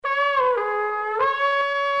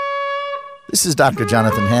This is Dr.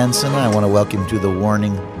 Jonathan Hansen. I want to welcome you to the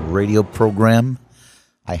Warning Radio program.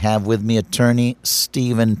 I have with me attorney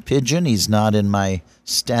Stephen Pidgeon. He's not in my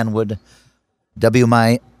Stanwood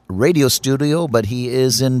WMI radio studio, but he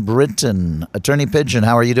is in Britain. Attorney Pidgeon,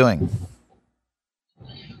 how are you doing?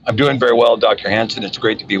 I'm doing very well, Dr. Hansen. It's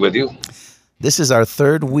great to be with you. This is our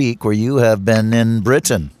third week where you have been in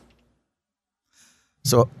Britain.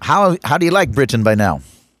 So how do you like Britain by now?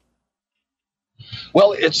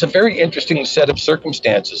 Well, it's a very interesting set of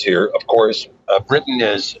circumstances here. Of course, Britain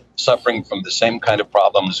is suffering from the same kind of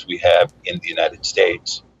problems we have in the United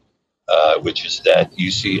States, which is that you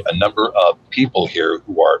see a number of people here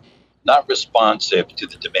who are not responsive to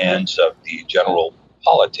the demands of the general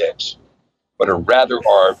politics, but are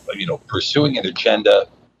pursuing an agenda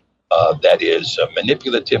that is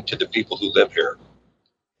manipulative to the people who live here.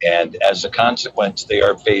 And as a consequence, they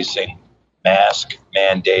are facing mask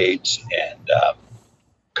mandates and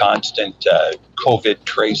constant COVID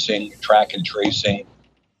tracing, track and tracing.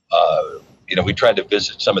 We tried to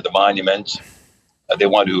visit some of the monuments. They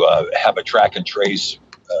want to have a track and trace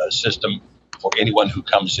system for anyone who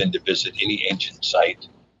comes in to visit any ancient site.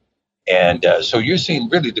 And so you're seeing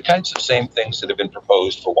really the kinds of same things that have been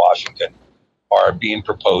proposed for Washington are being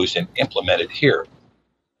proposed and implemented here.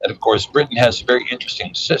 And of course, Britain has a very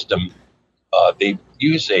interesting system. They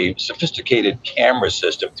use a sophisticated camera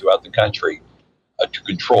system throughout the country to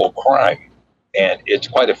control crime. And it's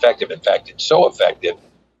quite effective. In fact, it's so effective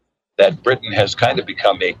that Britain has kind of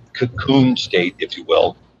become a cocoon state, if you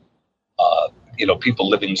will. People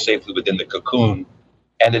living safely within the cocoon.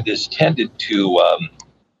 And it is tended to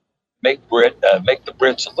make the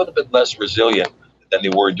Brits a little bit less resilient than they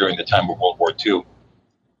were during the time of World War II.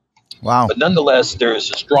 Wow. But nonetheless, there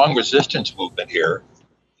is a strong resistance movement here.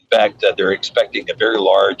 In fact, they're expecting a very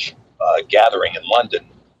large gathering in London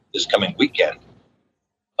this coming weekend,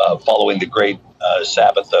 following the great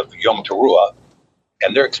Sabbath of Yom Teruah.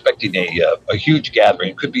 And they're expecting a huge gathering.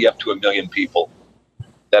 It could be up to 1 million people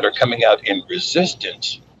that are coming out in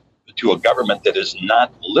resistance to a government that is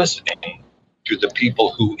not listening to the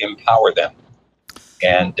people who empower them.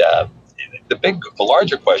 And the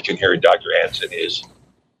larger question here, Dr. Hansen,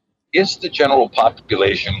 is the general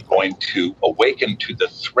population going to awaken to the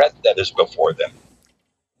threat that is before them?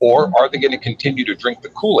 Or are they going to continue to drink the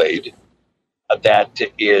Kool-Aid that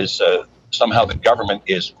is somehow the government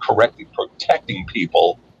is correctly protecting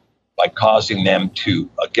people by causing them to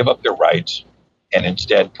give up their rights and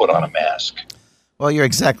instead put on a mask? Well, you're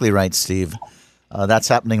exactly right, Steve. That's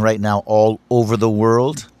happening right now all over the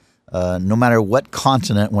world. No matter what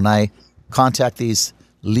continent, when I contact these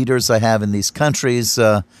leaders I have in these countries,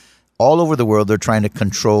 all over the world, they're trying to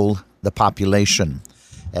control the population.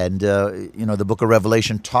 And, the book of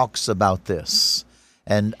Revelation talks about this.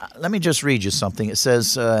 And let me just read you something. It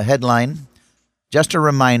says, headline, just a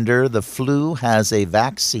reminder, the flu has a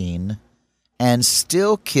vaccine and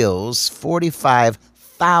still kills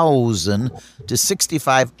 45,000 to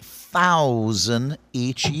 65,000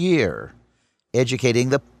 each year, educating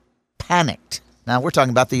the panicked. Now, we're talking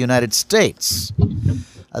about the United States.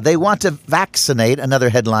 They want to vaccinate, another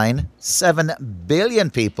headline, 7 billion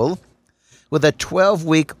people with a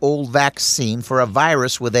 12-week-old vaccine for a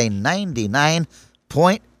virus with a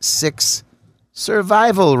 99.6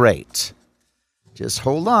 survival rate. Just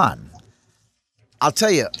hold on. I'll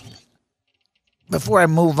tell you, before I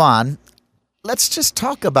move on, let's just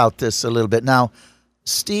talk about this a little bit. Now,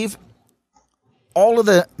 Steve, all of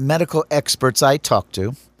the medical experts I talk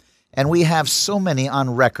to, and we have so many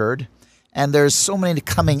on record, and there's so many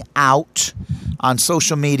coming out on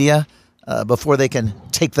social media before they can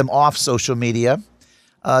take them off social media,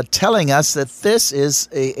 telling us that this is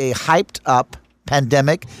a hyped up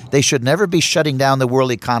pandemic. They should never be shutting down the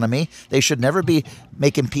world economy. They should never be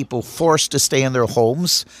making people forced to stay in their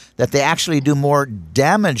homes, that they actually do more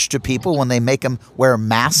damage to people when they make them wear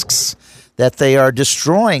masks, that they are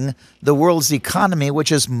destroying the world's economy, which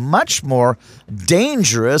is much more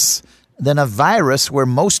dangerous than a virus where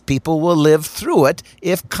most people will live through it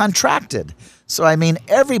if contracted. So,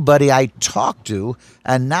 everybody I talk to,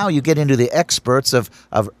 and now you get into the experts of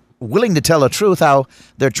willing to tell the truth, how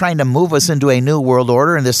they're trying to move us into a new world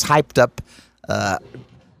order, and this hyped up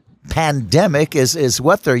pandemic is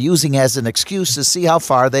what they're using as an excuse to see how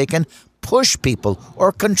far they can push people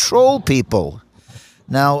or control people.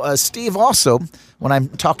 Now, Steve, also, when I'm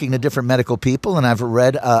talking to different medical people, and I've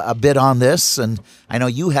read a bit on this, and I know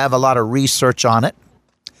you have a lot of research on it,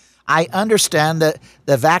 I understand that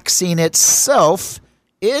the vaccine itself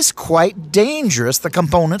is quite dangerous, the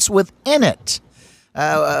components within it.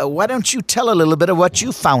 Why don't you tell a little bit of what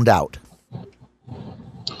you found out?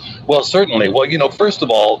 Well, certainly. Well, first of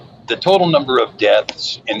all, the total number of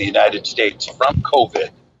deaths in the United States from COVID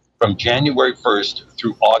from January 1st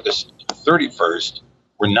through August 31st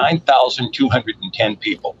were 9,210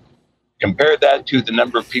 people. Compare that to the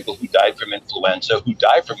number of people who died from influenza,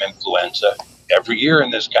 every year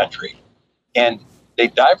in this country. And they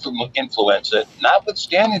die from influenza,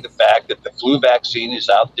 notwithstanding the fact that the flu vaccine is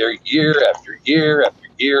out there year after year after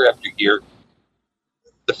year after year.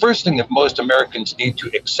 The first thing that most Americans need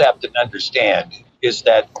to accept and understand is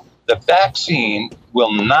that the vaccine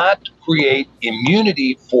will not create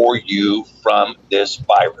immunity for you from this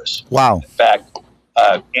virus. Wow. In fact,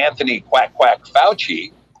 Anthony Quack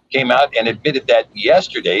Fauci came out and admitted that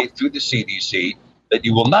yesterday through the CDC that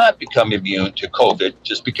you will not become immune to COVID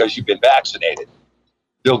just because you've been vaccinated.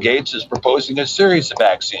 Bill Gates is proposing a series of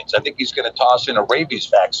vaccines. I think he's going to toss in a rabies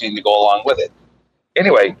vaccine to go along with it.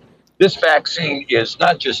 Anyway, this vaccine is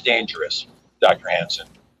not just dangerous, Dr. Hansen.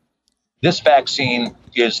 This vaccine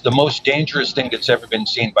is the most dangerous thing that's ever been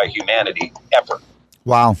seen by humanity, ever.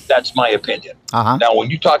 Wow. That's my opinion. Now,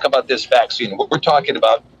 when you talk about this vaccine, we're talking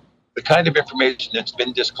about the kind of information that's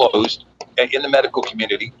been disclosed in the medical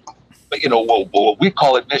community. But, what we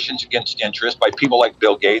call admissions against interest by people like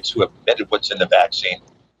Bill Gates who have admitted what's in the vaccine.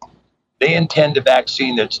 They intend a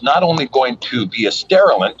vaccine that's not only going to be a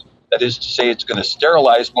sterilant, that is to say it's going to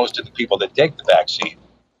sterilize most of the people that take the vaccine,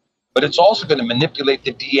 but it's also going to manipulate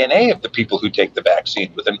the DNA of the people who take the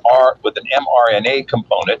vaccine with an mRNA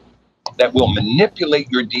component that will manipulate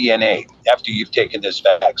your DNA after you've taken this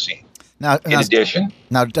vaccine. Now, in addition,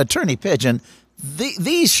 Attorney Pigeon,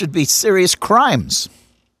 these should be serious crimes.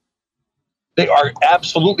 They are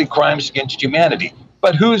absolutely crimes against humanity.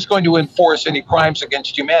 But who's going to enforce any crimes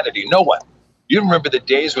against humanity? No one. You remember the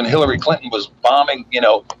days when Hillary Clinton was bombing,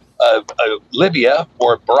 Libya,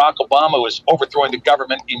 or Barack Obama was overthrowing the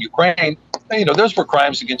government in Ukraine. Those were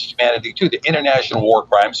crimes against humanity too. The international war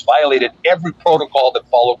crimes violated every protocol that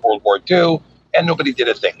followed World War II, and nobody did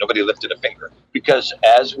a thing. Nobody lifted a finger. Because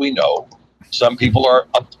as we know, some people are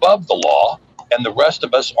above the law, and the rest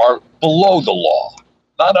of us are below the law.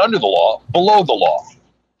 Not under the law, below the law.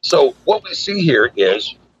 So what we see here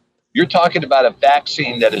is you're talking about a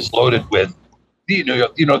vaccine that is loaded with,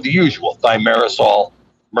 the usual thimerosal,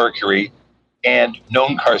 mercury, and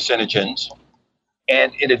known carcinogens.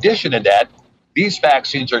 And in addition to that, these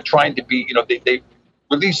vaccines are trying to be, they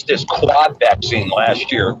released this quad vaccine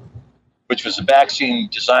last year, which was a vaccine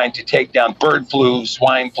designed to take down bird flu,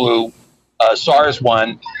 swine flu,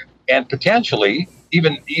 SARS-1, and potentially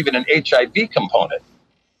even an HIV component.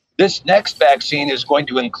 This next vaccine is going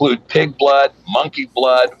to include pig blood, monkey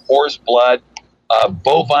blood, horse blood,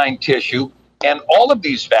 bovine tissue, and all of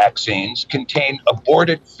these vaccines contain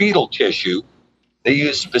aborted fetal tissue. They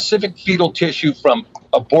use specific fetal tissue from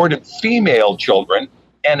aborted female children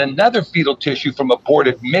and another fetal tissue from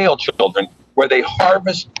aborted male children, where they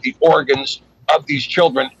harvest the organs of these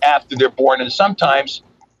children after they're born, and sometimes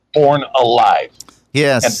born alive.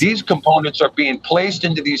 Yes. And these components are being placed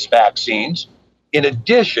into these vaccines. In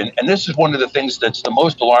addition, and this is one of the things that's the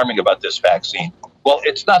most alarming about this vaccine. Well,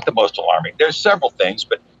 it's not the most alarming. There's several things,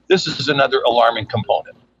 but this is another alarming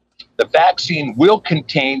component. The vaccine will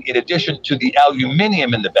contain, in addition to the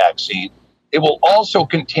aluminium in the vaccine, it will also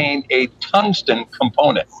contain a tungsten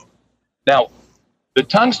component. Now, the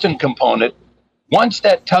tungsten component, once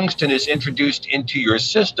that tungsten is introduced into your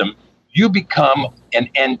system, you become an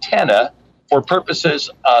antenna for purposes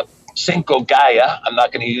of Cinco Gaia. I'm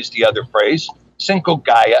not going to use the other phrase. Cinco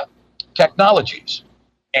Gaia technologies.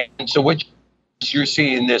 And so what you're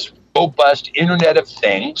seeing, this robust Internet of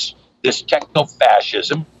Things, this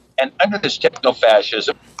techno-fascism, and under this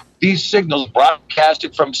techno-fascism, these signals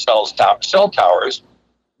broadcasted from cell towers,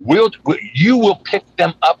 you will pick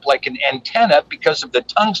them up like an antenna because of the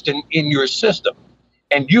tungsten in your system.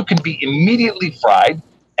 And you can be immediately fried,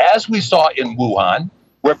 as we saw in Wuhan,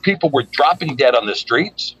 where people were dropping dead on the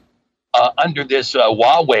streets under this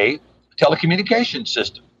Huawei telecommunications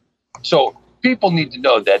system. So people need to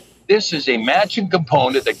know that this is a matching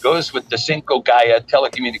component that goes with the Cinco Gaia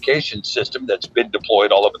telecommunications system that's been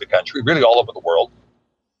deployed all over the country, really all over the world.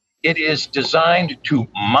 It is designed to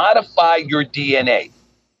modify your DNA.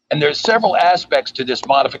 And there's several aspects to this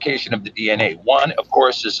modification of the DNA. One, of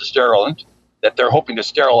course, is a sterilant, that they're hoping to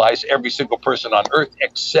sterilize every single person on Earth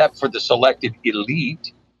except for the selected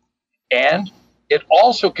elite. And it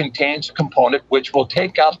also contains a component which will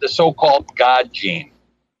take out the so-called God gene.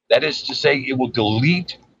 That is to say, it will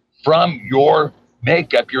delete from your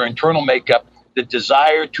makeup, your internal makeup, the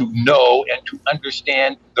desire to know and to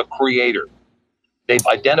understand the Creator. They've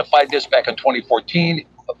identified this back in 2014.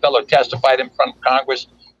 A fellow testified in front of Congress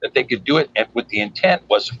that they could do it, and with the intent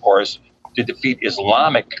was, of course, to defeat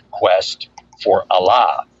Islamic quest for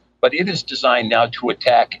Allah, but it is designed now to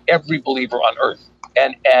attack every believer on earth.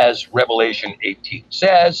 And as Revelation 18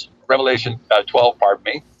 says, Revelation 12, pardon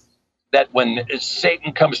me, that when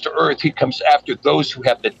Satan comes to earth, he comes after those who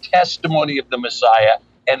have the testimony of the Messiah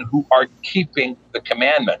and who are keeping the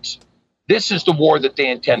commandments. This is the war that they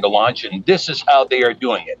intend to launch, and this is how they are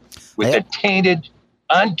doing it, with a tainted,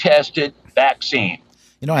 untested vaccine.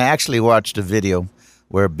 You know, I actually watched a video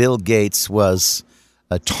where Bill Gates was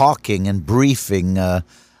talking and briefing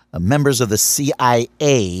members of the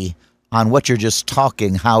CIA on what you're just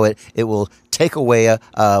talking, how it will take away a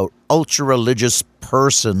ultra-religious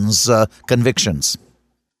person's convictions.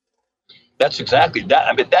 That's exactly that.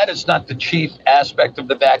 I mean, that is not the chief aspect of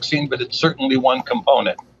the vaccine, but it's certainly one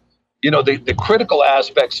component. You know, the critical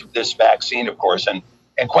aspects of this vaccine, of course, and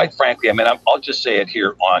quite frankly, I mean, I'll just say it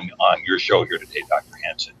here on your show here today, Dr.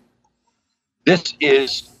 Hansen. This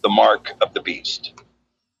is the mark of the beast.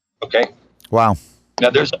 Okay? Wow. Now,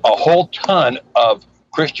 there's a whole ton of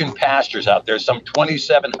Christian pastors out there, some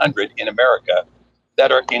 2,700 in America,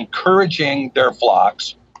 that are encouraging their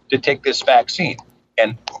flocks to take this vaccine.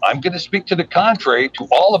 And I'm going to speak to the contrary to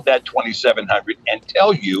all of that 2,700 and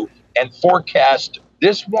tell you and forecast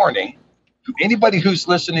this warning to anybody who's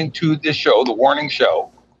listening to this show, the warning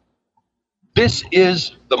show. This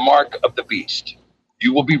is the mark of the beast.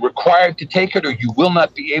 You will be required to take it, or you will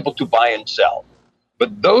not be able to buy and sell.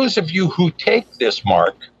 But those of you who take this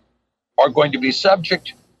mark are going to be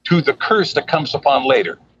subject to the curse that comes upon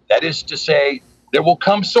later. That is to say, there will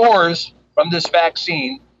come sores from this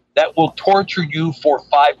vaccine that will torture you for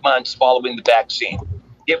 5 months following the vaccine.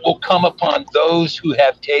 It will come upon those who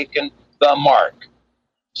have taken the mark.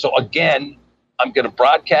 So again, I'm going to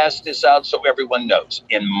broadcast this out so everyone knows.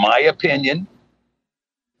 In my opinion,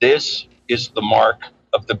 this is the mark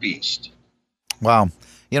of the beast. Wow.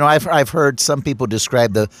 You know, I've heard some people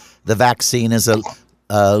describe the vaccine as a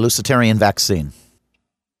Luciferian vaccine.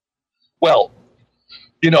 Well,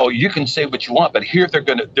 you know, you can say what you want, but here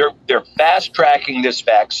they're fast tracking this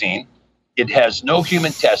vaccine. It has no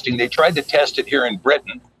human testing. They tried to test it here in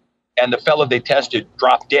Britain, and the fellow they tested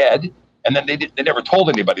dropped dead. And then they never told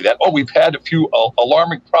anybody that. Oh, we've had a few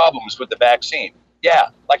alarming problems with the vaccine. Yeah,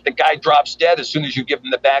 like the guy drops dead as soon as you give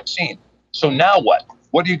him the vaccine. So now what?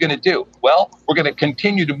 What are you going to do? Well, we're going to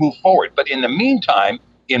continue to move forward. But in the meantime,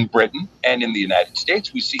 in Britain and in the United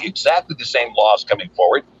States, we see exactly the same laws coming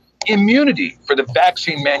forward. Immunity for the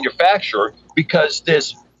vaccine manufacturer, because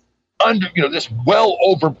this well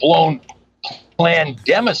overblown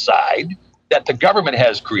pandemicide that the government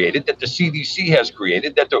has created, that the CDC has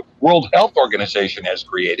created, that the World Health Organization has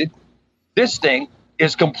created, this thing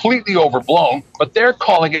is completely overblown, but they're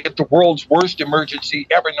calling it the world's worst emergency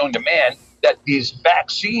ever known to man, that these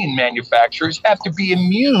vaccine manufacturers have to be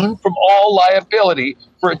immune from all liability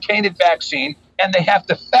for a tainted vaccine, and they have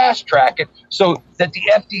to fast track it so that the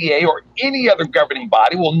FDA or any other governing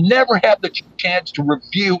body will never have the chance to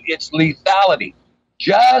review its lethality,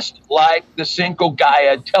 just like the Cinco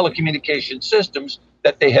Gaia telecommunication systems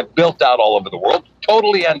that they have built out all over the world,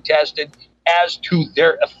 totally untested as to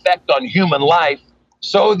their effect on human life.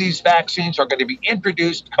 So these vaccines are going to be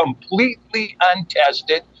introduced completely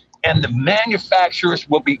untested, and the manufacturers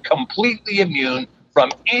will be completely immune from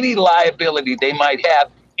any liability they might have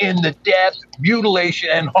in the death, mutilation,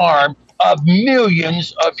 and harm of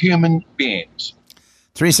millions of human beings.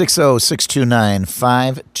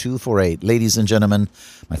 360-629-5248. Ladies and gentlemen,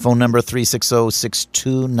 my phone number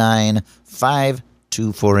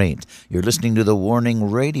 360-629-5248. You're listening to the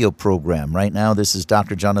Warning Radio program. Right now, this is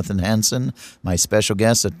Dr. Jonathan Hansen, my special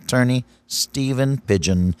guest, attorney Stephen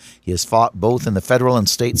Pidgeon. He has fought both in the federal and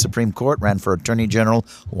state Supreme Court, ran for Attorney General,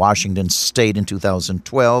 Washington State in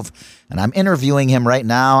 2012, and I'm interviewing him right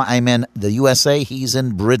now. I'm in the USA. He's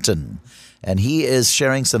in Britain. And he is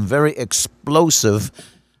sharing some very explosive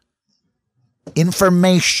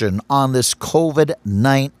information on this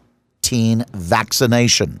COVID-19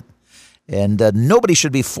 vaccination. And nobody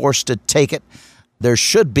should be forced to take it. There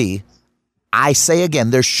should be, I say again,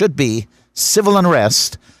 there should be civil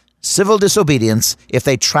unrest, civil disobedience if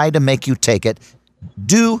they try to make you take it.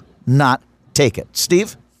 Do not take it.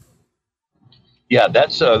 Steve? Yeah,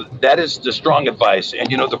 that is the strong advice. And,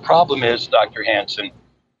 you know, the problem is, Dr. Hansen,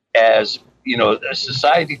 as you know,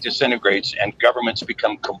 society disintegrates and governments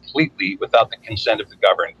become completely without the consent of the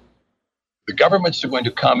governed. The governments are going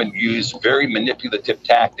to come and use very manipulative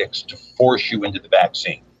tactics to force you into the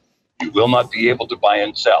vaccine. You will not be able to buy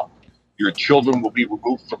and sell. Your children will be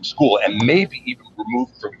removed from school and maybe even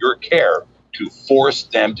removed from your care to force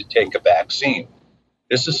them to take a vaccine.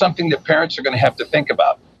 This is something that parents are going to have to think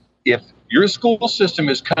about. If Your school system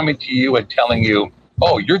is coming to you and telling you,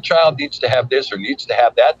 oh, your child needs to have this or needs to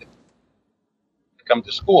have that to come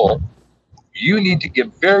to school. You need to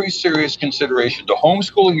give very serious consideration to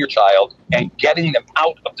homeschooling your child and getting them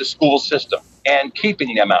out of the school system and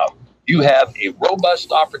keeping them out. You have a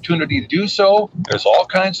robust opportunity to do so. There's all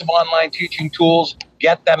kinds of online teaching tools.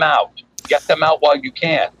 Get them out. Get them out while you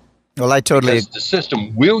can. Well, because the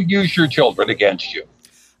system will use your children against you.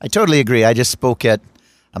 I totally agree. I just spoke at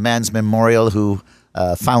a man's memorial who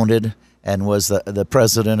founded and was the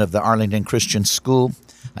president of the Arlington Christian School.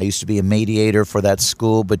 I used to be a mediator for that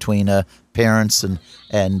school between parents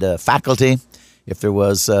and faculty if there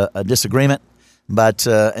was a disagreement. But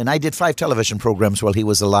and I did 5 television programs while he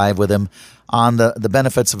was alive with him on the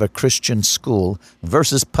benefits of a Christian school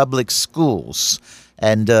versus public schools.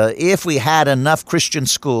 And if we had enough Christian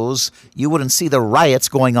schools, you wouldn't see the riots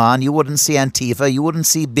going on. You wouldn't see Antifa. You wouldn't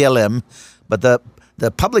see BLM. But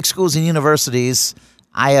the public schools and universities,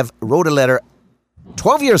 I have wrote a letter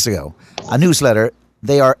 12 years ago, a newsletter.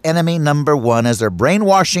 They are enemy number one as they're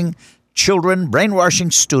brainwashing children, brainwashing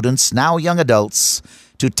students, now young adults,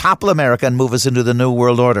 to topple America and move us into the New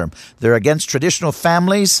World Order. They're against traditional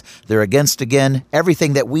families. They're against, again,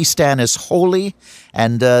 everything that we stand as holy.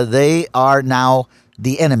 And they are now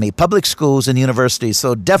the enemy, public schools and universities.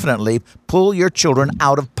 So definitely pull your children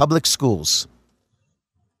out of public schools.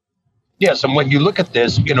 Yes, and when you look at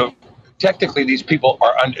this, technically these people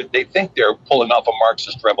they think they're pulling off a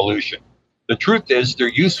Marxist revolution. The truth is they're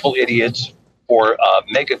useful idiots for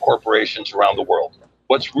mega corporations around the world.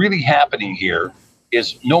 What's really happening here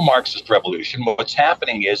is no Marxist revolution. What's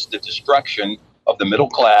happening is the destruction of the middle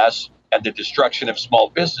class and the destruction of small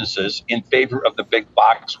businesses in favor of the big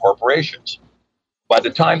box corporations. By the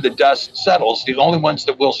time the dust settles, the only ones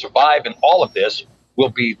that will survive in all of this will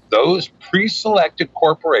be those pre-selected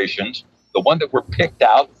corporations, the one that were picked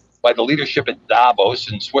out by the leadership at Davos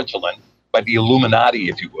in Switzerland, by the Illuminati,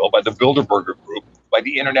 if you will, by the Bilderberger Group, by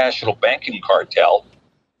the international banking cartel.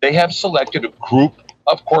 They have selected a group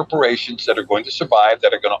of corporations that are going to survive,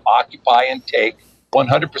 that are going to occupy and take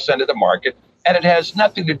 100% of the market. And it has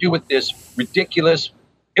nothing to do with this ridiculous,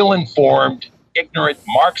 ill-informed, ignorant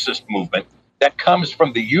Marxist movement that comes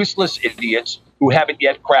from the useless idiots who haven't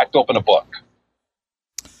yet cracked open a book.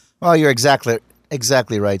 Well, you're exactly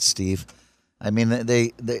right, Steve. I mean,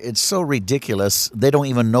 it's so ridiculous. They don't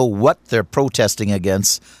even know what they're protesting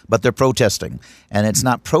against, but they're protesting. And it's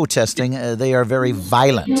not protesting. They are very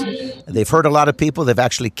violent. They've hurt a lot of people. They've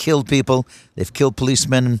actually killed people. They've killed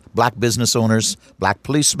policemen, black business owners, black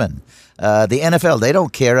policemen. The NFL, they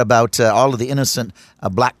don't care about all of the innocent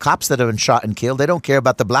black cops that have been shot and killed. They don't care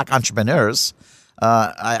about the black entrepreneurs.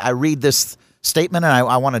 I read this statement, and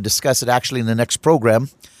I want to discuss it actually in the next program.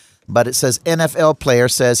 But it says, NFL player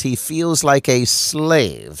says he feels like a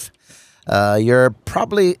slave. You're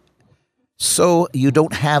probably so you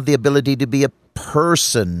don't have the ability to be a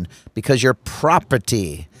person because you're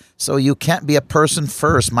property. So you can't be a person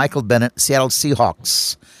first. Michael Bennett, Seattle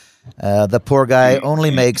Seahawks. The poor guy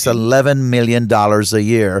only makes $11 million a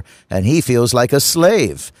year, and he feels like a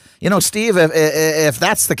slave. Steve, if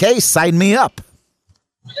that's the case, sign me up.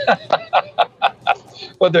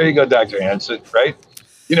 Well, there you go, Dr. Hanson, right?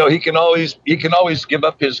 He can always give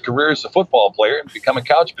up his career as a football player and become a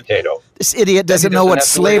couch potato. This idiot doesn't know what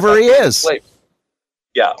slavery is.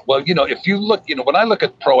 Yeah, well, if you look, when I look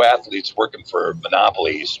at pro athletes working for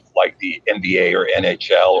monopolies like the NBA or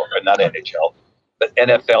NHL, or not NHL, but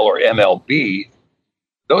NFL or MLB,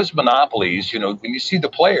 those monopolies, when you see the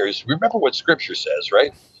players, remember what Scripture says,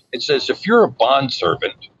 right? It says if you're a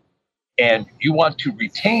bondservant and you want to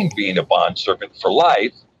retain being a bondservant for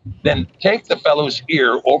life, then take the fellow's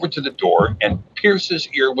ear over to the door and pierce his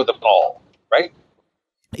ear with a ball, right?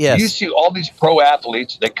 Yes. You see all these pro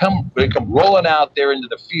athletes, they come rolling out there into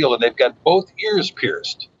the field and they've got both ears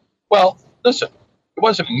pierced. Well, listen, it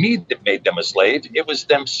wasn't me that made them a slave. It was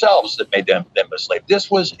themselves that made them a slave. This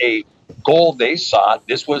was a goal they sought.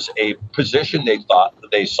 This was a position they thought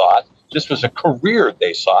they sought. This was a career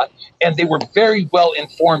they sought. And they were very well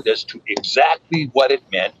informed as to exactly what it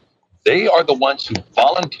meant. They are the ones who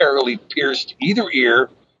voluntarily pierced either ear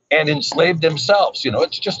and enslaved themselves.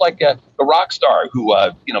 It's just like a rock star who,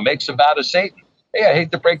 makes a vow to Satan. Hey, I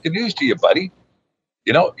hate to break the news to you, buddy.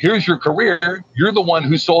 Here's your career. You're the one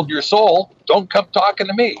who sold your soul. Don't come talking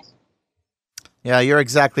to me. Yeah, you're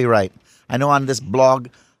exactly right. I know on this blog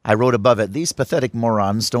I wrote above it, these pathetic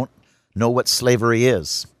morons don't know what slavery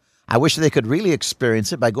is. I wish they could really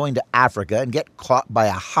experience it by going to Africa and get caught by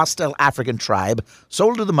a hostile African tribe,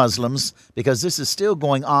 sold to the Muslims, because this is still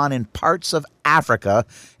going on in parts of Africa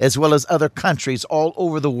as well as other countries all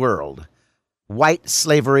over the world. white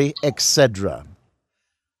slavery, etc.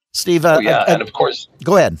 Steve, and of course,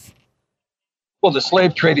 go ahead. well, the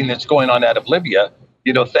slave trading that's going on out of Libya,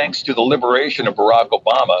 thanks to the liberation of Barack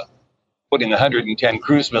Obama, putting 110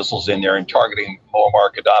 cruise missiles in there and targeting Muammar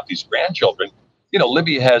Gaddafi's grandchildren,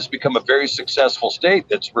 Libya has become a very successful state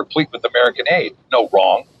that's replete with American aid. No,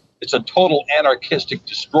 wrong. It's a total anarchistic,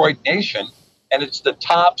 destroyed nation, and it's the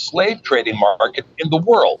top slave trading market in the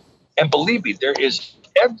world. And believe me, there is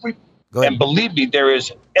every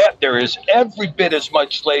bit as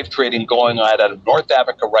much slave trading going on out of North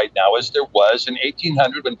Africa right now as there was in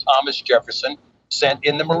 1800 when Thomas Jefferson sent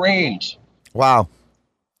in the Marines. Wow.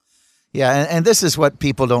 Yeah, and this is what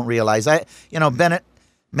people don't realize. Bennett,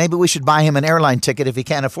 maybe we should buy him an airline ticket if he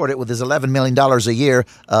can't afford it with his $11 million a year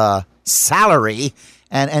salary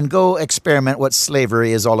and go experiment what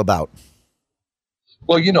slavery is all about.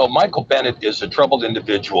 Well, Michael Bennett is a troubled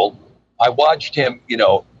individual. I watched him,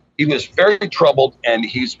 he was very troubled, and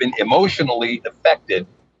he's been emotionally affected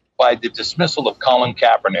by the dismissal of Colin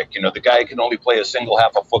Kaepernick, the guy who can only play a single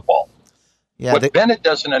half of football. Yeah, what Bennett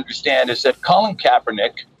doesn't understand is that Colin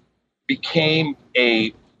Kaepernick became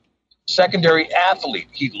a secondary athlete.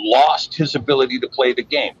 He lost his ability to play the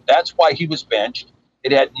game. That's why he was benched.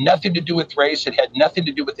 It had nothing to do with race. It had nothing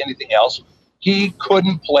to do with anything else. He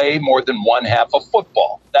couldn't play more than one half of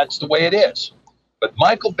football. That's the way it is. But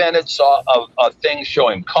Michael Bennett saw a thing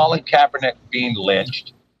showing Colin Kaepernick being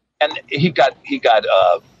lynched, and he got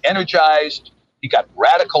energized, he got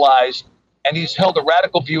radicalized, and he's held a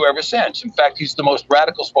radical view ever since. In fact, he's the most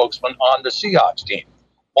radical spokesman on the Seahawks team.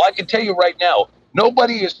 Well, I can tell you right now,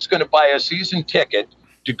 nobody is going to buy a season ticket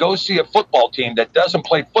to go see a football team that doesn't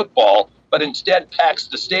play football, but instead packs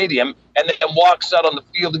the stadium and then walks out on the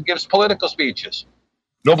field and gives political speeches.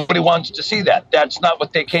 Nobody wants to see that. That's not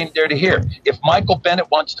what they came there to hear. If Michael Bennett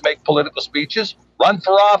wants to make political speeches, run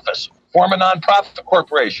for office, form a nonprofit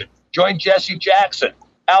corporation, join Jesse Jackson,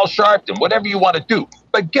 Al Sharpton, whatever you want to do,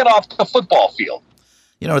 but get off the football field.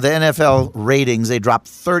 The NFL ratings, they dropped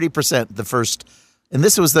 30% the first, and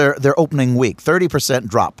this was their opening week, 30%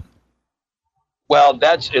 drop. Well,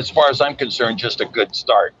 that's, as far as I'm concerned, just a good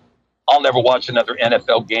start. I'll never watch another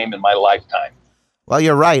NFL game in my lifetime. Well,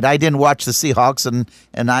 you're right. I didn't watch the Seahawks,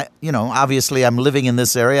 and I, obviously I'm living in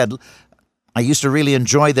this area. I used to really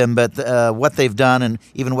enjoy them, but what they've done and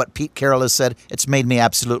even what Pete Carroll has said, it's made me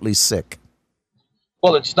absolutely sick.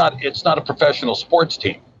 Well, it's not a professional sports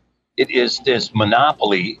team. It is this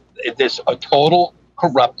monopoly, a total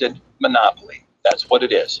corrupted monopoly. That's what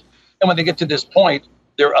it is. And when they get to this point,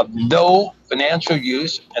 they're of no financial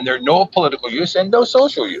use, and they're no political use, and no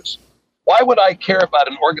social use. Why would I care about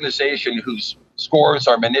an organization whose scores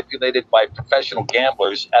are manipulated by professional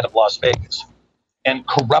gamblers out of Las Vegas and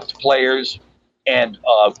corrupt players and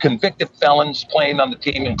convicted felons playing on the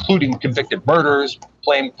team, including convicted murderers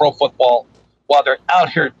playing pro football, while they're out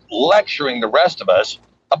here lecturing the rest of us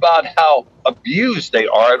about how abused they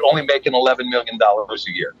are at only making $11 million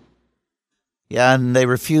a year? Yeah, and they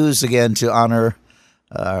refuse again to honor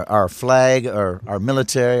our flag, our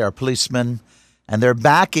military, our policemen, and they're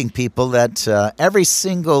backing people that every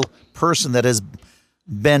single person that has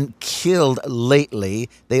been killed lately,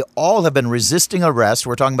 they all have been resisting arrest.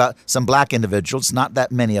 We're talking about some black individuals, not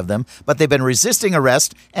that many of them, but they've been resisting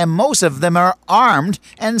arrest, and most of them are armed,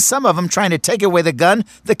 and some of them trying to take away the gun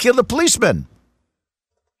that killed the policeman.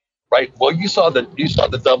 Right. Well, you saw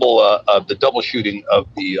the double shooting of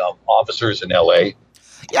the officers in L.A.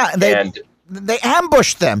 Yeah, and they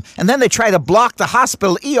ambushed them, and then they try to block the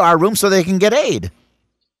hospital ER room so they can get aid.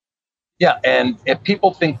 Yeah, and if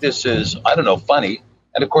people think this is, funny,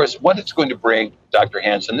 and of course, what it's going to bring, Dr.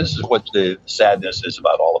 Hansen, this is what the sadness is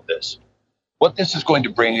about all of this. What this is going to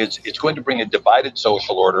bring is it's going to bring a divided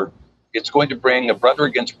social order. It's going to bring a brother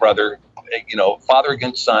against brother, father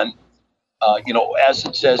against son. As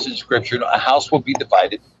it says in Scripture, a house will be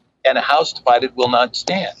divided, and a house divided will not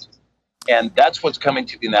stand. And that's what's coming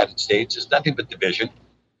to the United States, is nothing but division.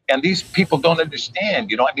 And these people don't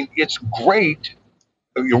understand. It's great.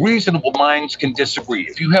 Your reasonable minds can disagree.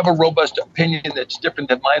 If you have a robust opinion that's different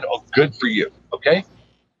than mine, good for you, okay?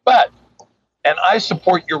 And I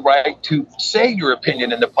support your right to say your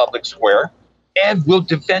opinion in the public square, and will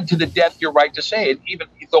defend to the death your right to say it, even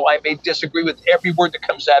though I may disagree with every word that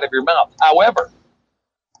comes out of your mouth. However,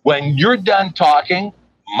 when you're done talking,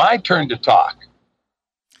 my turn to talk.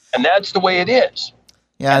 And that's the way it is.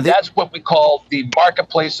 Yeah, and that's what we call the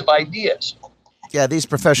marketplace of ideas. Yeah, these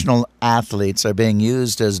professional athletes are being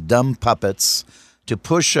used as dumb puppets to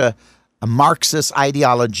push a Marxist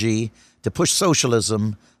ideology, to push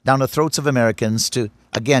socialism down the throats of Americans, to,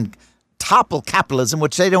 again, topple capitalism,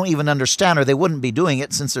 which they don't even understand, or they wouldn't be doing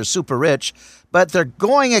it since they're super rich. But they're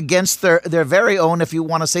going against their very own, if you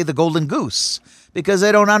want to say, the golden goose, because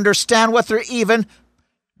they don't understand what they're even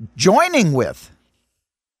joining with.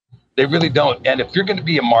 They really don't. And if you're going to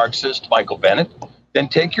be a Marxist, Michael Bennett, then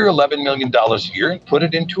take your $11 million a year and put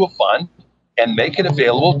it into a fund and make it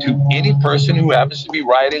available to any person who happens to be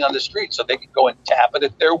rioting on the street so they can go and tap it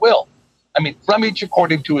at their will. I mean, from each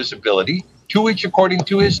according to his ability, to each according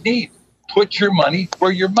to his need. Put your money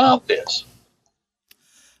where your mouth is.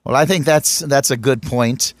 Well, I think that's a good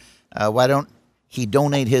point. Why don't he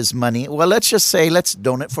donate his money? Well, let's just say let's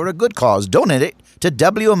donate for a good cause. Donate it to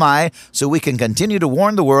WMI so we can continue to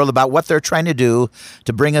warn the world about what they're trying to do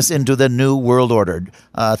to bring us into the new world order.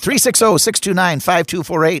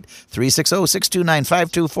 360-629-5248.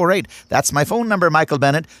 360-629-5248. That's my phone number, Michael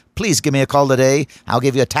Bennett. Please give me a call today. I'll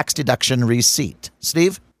give you a tax deduction receipt.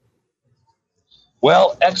 Steve?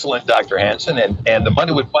 Well, excellent, Dr. Hansen, and the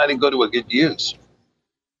money would finally go to a good use.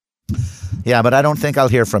 Yeah, but I don't think I'll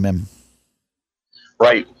hear from him.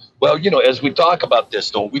 Right. Well, as we talk about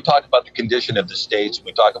this, though, we talk about the condition of the states,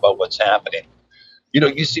 we talk about what's happening.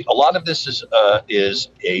 You see, a lot of this is a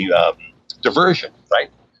diversion,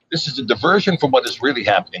 right? This is a diversion from what is really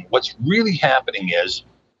happening. What's really happening is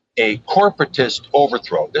a corporatist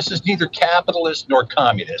overthrow. This is neither capitalist nor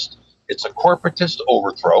communist. It's a corporatist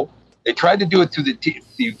overthrow. They tried to do it through the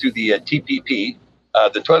TPP,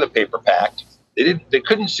 the Toilet Paper Pact. They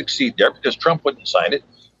couldn't succeed there because Trump wouldn't sign it.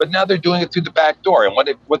 But now they're doing it through the back door. And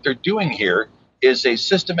what they're doing here is a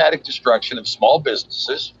systematic destruction of small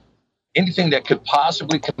businesses, anything that could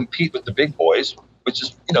possibly compete with the big boys, which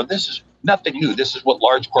is, this is nothing new. This is what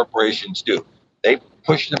large corporations do. They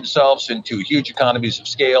push themselves into huge economies of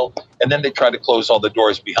scale, and then they try to close all the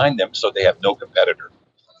doors behind them so they have no competitor.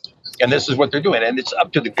 And this is what they're doing. And it's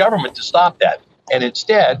up to the government to stop that. And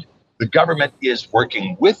instead, the government is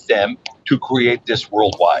working with them to create this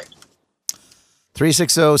worldwide.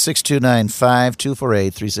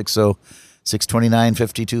 360-629-5248.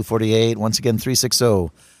 360-629-5248. Once again,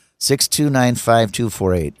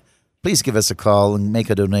 360-629-5248. Please give us a call and make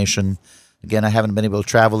a donation. Again, I haven't been able to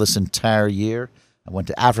travel this entire year. I went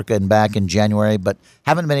to Africa and back in January, but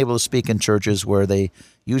haven't been able to speak in churches where they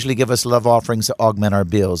usually give us love offerings to augment our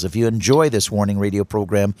bills. If you enjoy this Warning Radio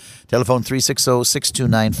program, telephone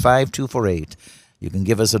 360-629-5248. You can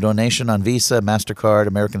give us a donation on Visa, MasterCard,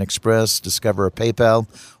 American Express, Discover, or PayPal,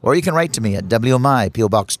 or you can write to me at WMI, P.O.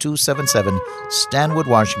 Box 277, Stanwood,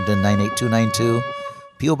 Washington, 98292.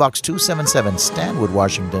 P.O. Box 277, Stanwood,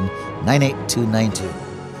 Washington,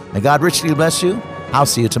 98292. May God richly bless you. I'll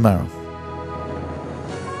see you tomorrow.